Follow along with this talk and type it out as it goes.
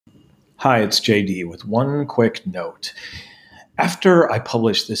Hi, it's JD with one quick note. After I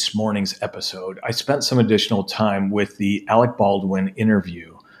published this morning's episode, I spent some additional time with the Alec Baldwin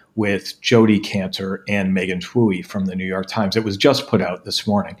interview with Jodi Kantor and Megan Twohey from the New York Times. It was just put out this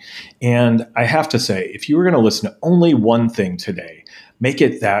morning. And I have to say, if you were going to listen to only one thing today, make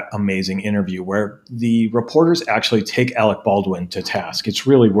it that amazing interview where the reporters actually take Alec Baldwin to task. It's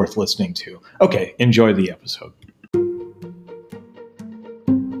really worth listening to. Okay, enjoy the episode.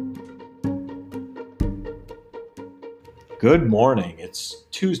 Good morning. It's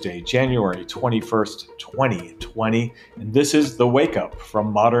Tuesday, January 21st, 2020, and this is the Wake Up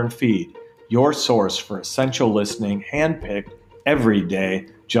from Modern Feed, your source for essential listening, handpicked every day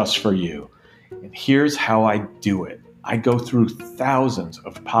just for you. And here's how I do it. I go through thousands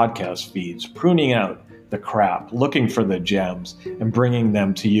of podcast feeds, pruning out the crap, looking for the gems, and bringing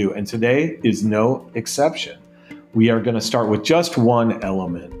them to you. And today is no exception. We are going to start with just one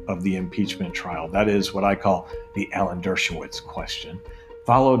element of the impeachment trial. That is what I call the Alan Dershowitz question,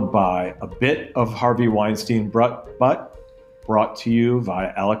 followed by a bit of Harvey Weinstein, but brought to you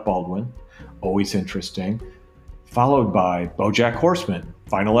via Alec Baldwin, always interesting, followed by BoJack Horseman,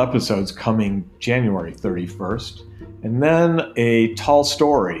 final episodes coming January 31st, and then a tall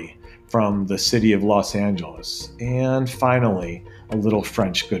story from the city of Los Angeles, and finally, a little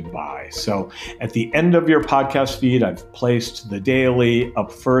French goodbye. So at the end of your podcast feed, I've placed the daily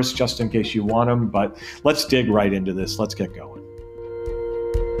up first, just in case you want them, but let's dig right into this. Let's get going.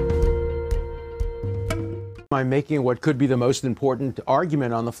 I'm making what could be the most important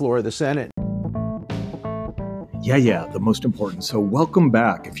argument on the floor of the Senate. Yeah, the most important. So welcome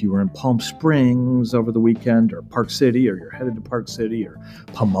back. If you were in Palm Springs over the weekend, or Park City, or you're headed to Park City, or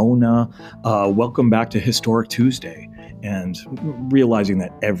Pomona, welcome back to Historic Tuesday. And realizing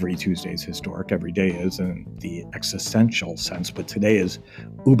that every Tuesday is historic, every day is in the existential sense, but today is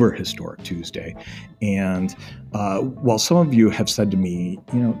uber historic Tuesday. And while some of you have said to me,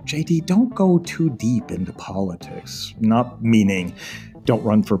 JD, don't go too deep into politics, not meaning don't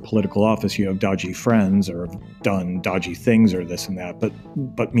run for political office, you have dodgy friends or have done dodgy things or this and that,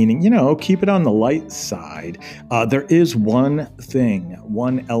 but meaning, keep it on the light side. There is one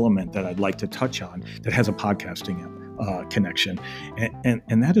element that I'd like to touch on that has a podcasting connection,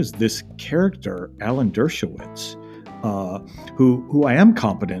 and that is this character, Alan Dershowitz, who I am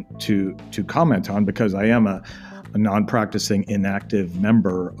competent to comment on because I am a non-practicing inactive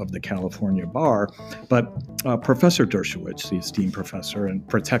member of the California bar, but Professor Dershowitz, the esteemed professor and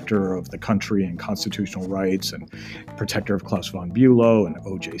protector of the country and constitutional rights and protector of Klaus von Bülow and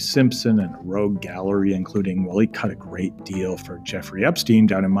O.J. Simpson and a rogue gallery, including, he cut a great deal for Jeffrey Epstein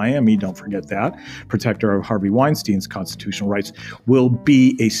down in Miami, don't forget that, protector of Harvey Weinstein's constitutional rights, will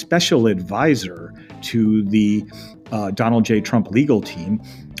be a special advisor to the Donald J. Trump legal team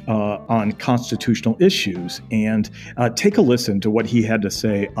on constitutional issues. And take a listen to what he had to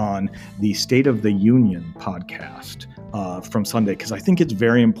say on the State of the Union podcast from Sunday, because I think it's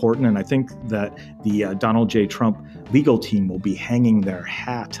very important. And I think that the Donald J. Trump legal team will be hanging their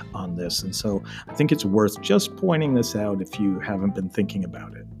hat on this. And so I think it's worth just pointing this out if you haven't been thinking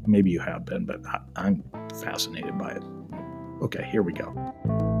about it. Maybe you have been, but I'm fascinated by it. Okay, here we go.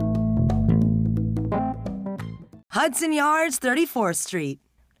 Hudson Yards, 34th Street.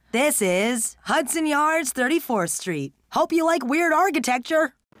 This is Hudson Yards, 34th Street. Hope you like weird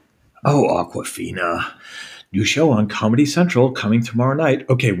architecture. Oh, Aquafina. New show on Comedy Central coming tomorrow night.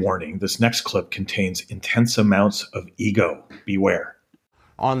 Okay, warning. This next clip contains intense amounts of ego. Beware.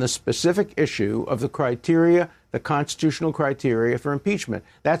 On the specific issue of the criteria, the constitutional criteria for impeachment.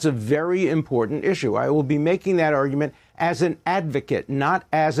 That's a very important issue. I will be making that argument as an advocate, not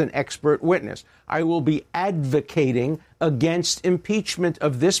as an expert witness. I will be advocating against impeachment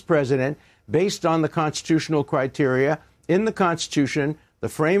of this president based on the constitutional criteria in the Constitution, the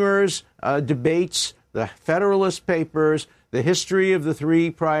framers' debates, the Federalist Papers, the history of the three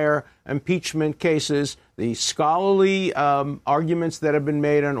prior impeachment cases, the scholarly arguments that have been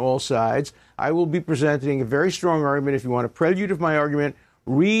made on all sides. I will be presenting a very strong argument. If you want a prelude of my argument,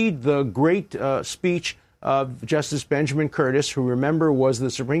 read the great speech of Justice Benjamin Curtis, who, remember, was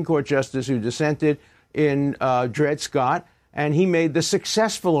the Supreme Court justice who dissented in Dred Scott. And he made the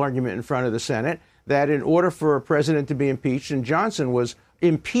successful argument in front of the Senate that in order for a president to be impeached, and Johnson was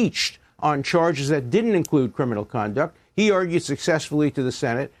impeached on charges that didn't include criminal conduct, he argued successfully to the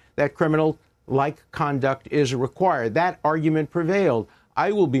Senate that criminal-like conduct is required. That argument prevailed.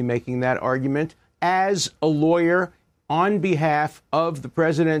 I will be making that argument as a lawyer on behalf of the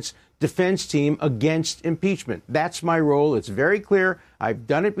president's defense team against impeachment. That's my role. It's very clear. I've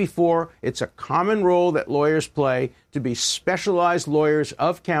done it before. It's a common role that lawyers play, to be specialized lawyers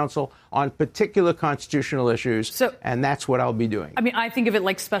of counsel on particular constitutional issues. And that's what I'll be doing. I mean, I think of it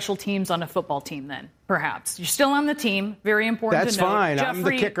like special teams on a football team then, perhaps. You're still on the team. Very important That's to note. fine. Jeffrey, I'm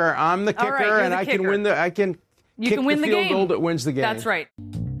the kicker. And I can win You can win the field game. goal that wins the game. That's right.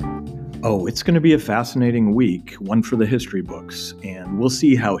 Oh, it's going to be a fascinating week, one for the history books, and we'll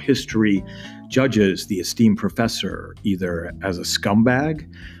see how history judges the esteemed professor either as a scumbag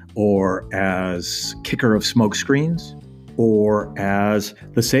or as kicker of smokescreens or as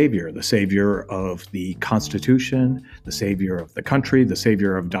the savior of the Constitution, the savior of the country, the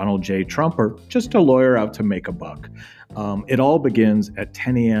savior of Donald J. Trump, or just a lawyer out to make a buck. It all begins at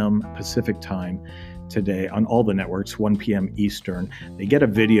 10 a.m. Pacific time today on all the networks, 1 p.m. Eastern. They get a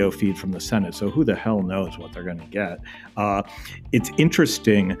video feed from the Senate, so who the hell knows what they're going to get. It's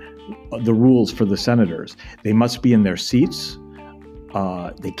interesting, the rules for the senators. They must be in their seats.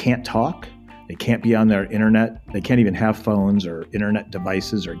 They can't talk. They can't be on their internet. They can't even have phones or internet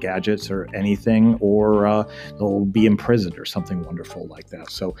devices or gadgets or anything, or they'll be imprisoned or something wonderful like that.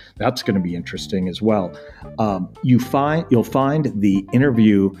 So that's going to be interesting as well. You'll find the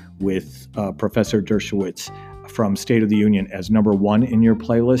interview with Professor Dershowitz from State of the Union as number 1 in your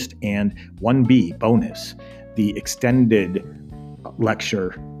playlist, and 1B bonus, the extended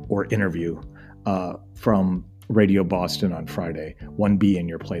lecture or interview from Radio Boston on Friday, 1B in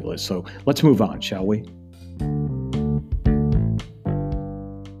your playlist. So let's move on, shall we?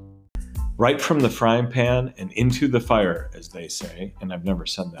 Right from the frying pan and into the fire, as they say, and I've never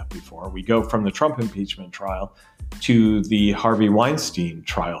said that before, we go from the Trump impeachment trial to the Harvey Weinstein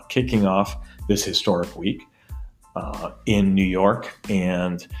trial, kicking off this historic week in New York.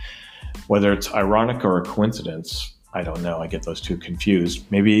 And whether it's ironic or a coincidence, I don't know. I get those two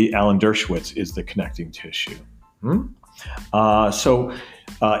confused. Maybe Alan Dershowitz is the connecting tissue. So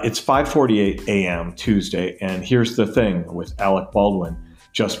it's 5:48 a.m. Tuesday, and here's the thing with Alec Baldwin,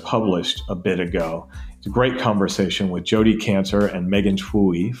 just published a bit ago. It's a great conversation with Jodi Kantor and Megan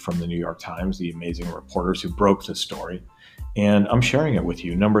Twooey from the New York Times, the amazing reporters who broke the story. And I'm sharing it with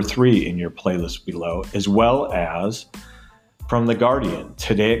you, number 3 in your playlist below, as well as from The Guardian,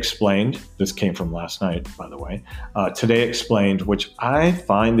 Today Explained. This came from last night, by the way. Today Explained, which I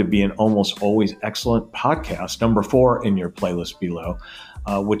find to be an almost always excellent podcast, number 4 in your playlist below,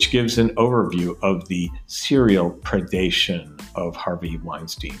 which gives an overview of the serial predation of Harvey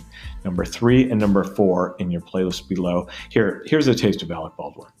Weinstein. Number 3 and number 4 in your playlist below. Here's a taste of Alec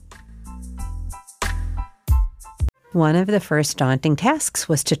Baldwin. One of the first daunting tasks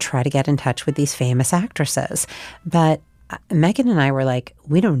was to try to get in touch with these famous actresses. But Megan and I were like,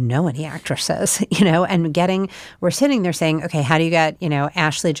 we don't know any actresses, and we're sitting there saying, okay, how do you get,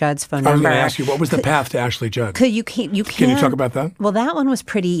 Ashley Judd's phone number? I was going to ask you, what was the path to Ashley Judd? Can you Can you talk about that? Well, that one was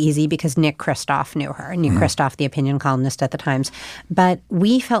pretty easy because Nick Kristof knew her. Nick Kristof, the opinion columnist at the Times. But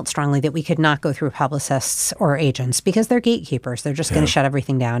we felt strongly that we could not go through publicists or agents because they're gatekeepers. They're just going to shut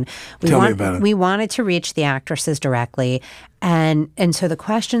everything down. Tell me about it. We wanted to reach the actresses directly. And so the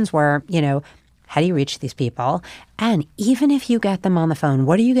questions were, how do you reach these people? And even if you get them on the phone,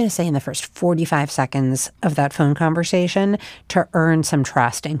 what are you going to say in the first 45 seconds of that phone conversation to earn some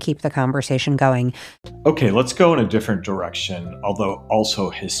trust and keep the conversation going? Okay, let's go in a different direction, although also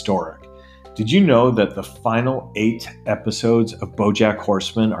historic. Did you know that the final 8 episodes of BoJack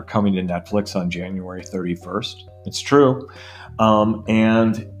Horseman are coming to Netflix on January 31st? It's true.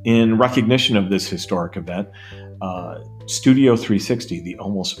 And in recognition of this historic event, Studio 360, the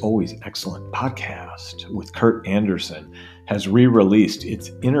almost always excellent podcast with Kurt Anderson, has re-released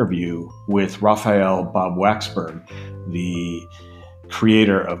its interview with Raphael Bob Waxberg, the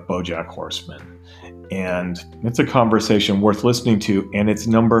creator of BoJack Horseman. And it's a conversation worth listening to, and it's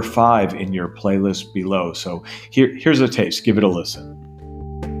number 5 in your playlist below. So here's a taste. Give it a listen.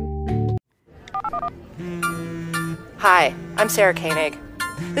 Hi, I'm Sarah Koenig.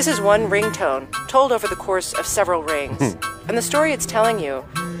 This is one ringtone told over the course of several rings. And the story it's telling you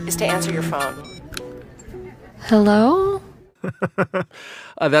is to answer your phone. Hello?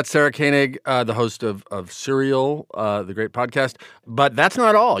 That's Sarah Koenig, the host of Serial, the great podcast. But that's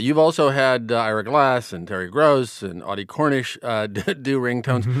not all. You've also had Ira Glass and Terry Gross and Audie Cornish do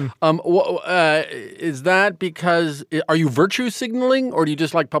ringtones. Is that because, are you virtue signaling, or do you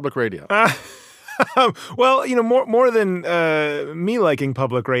just like public radio? Well, more than me liking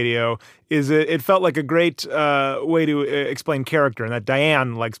public radio is it felt like a great way to explain character, and that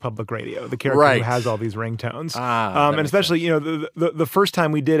Diane likes public radio, the character who has all these ringtones. And especially, the first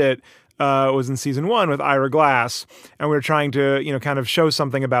time we did it, was in season 1 with Ira Glass, and we were trying to, kind of show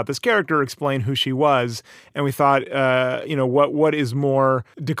something about this character, explain who she was, and we thought, what is more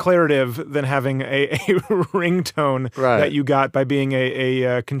declarative than having a ringtone that you got by being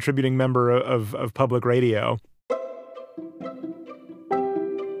a contributing member of public radio.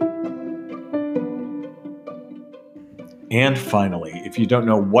 And finally, if you don't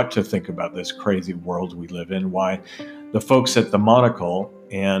know what to think about this crazy world we live in, why, the folks at The Monocle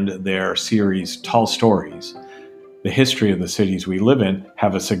and their series Tall Stories, The History of the Cities We Live In,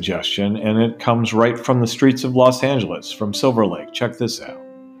 have a suggestion, and it comes right from the streets of Los Angeles, from Silver Lake. Check this out.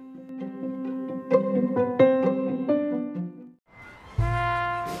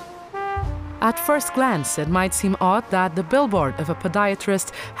 At first glance, it might seem odd that the billboard of a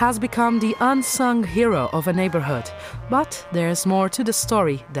podiatrist has become the unsung hero of a neighborhood. But there's more to the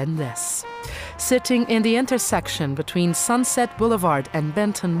story than this. Sitting in the intersection between Sunset Boulevard and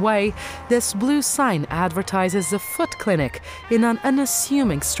Benton Way, this blue sign advertises a foot clinic in an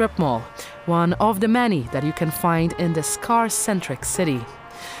unassuming strip mall, one of the many that you can find in this car-centric city.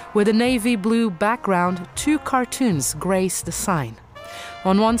 With a navy blue background, 2 cartoons grace the sign.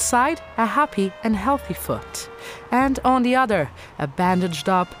 On one side, a happy and healthy foot, and on the other, a bandaged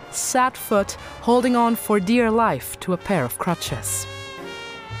up, sad foot holding on for dear life to a pair of crutches.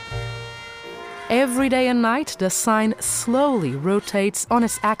 Every day and night, the sign slowly rotates on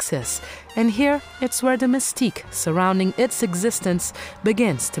its axis, and here it's where the mystique surrounding its existence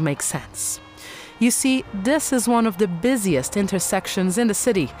begins to make sense. You see, this is one of the busiest intersections in the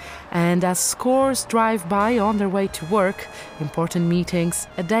city, and as scores drive by on their way to work, important meetings,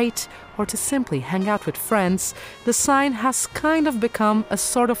 a date, or to simply hang out with friends, the sign has kind of become a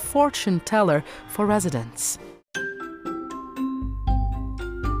sort of fortune teller for residents.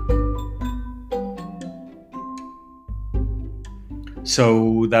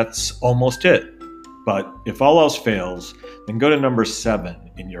 So that's almost it. But if all else fails, then go to number 7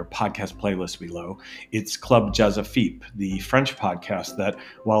 in your podcast playlist below. It's Club Jazafip, the French podcast that,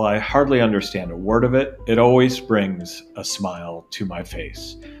 while I hardly understand a word of it, it always brings a smile to my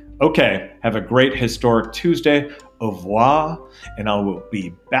face. Okay, have a great historic Tuesday. Au revoir, and I will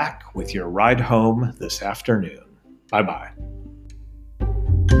be back with your ride home this afternoon. Bye-bye.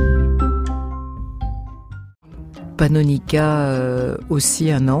 Panonica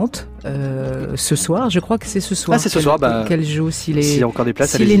aussi à Nantes ce soir, je crois que c'est ce soir. Ah, c'est ce soir, qu'elle joue. Si s'il y a encore des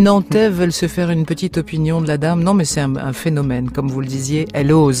places, si les Nantais veulent se faire une petite opinion de la dame, non mais c'est un phénomène, comme vous le disiez,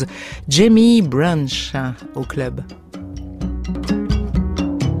 elle ose. Jamie Branch au club.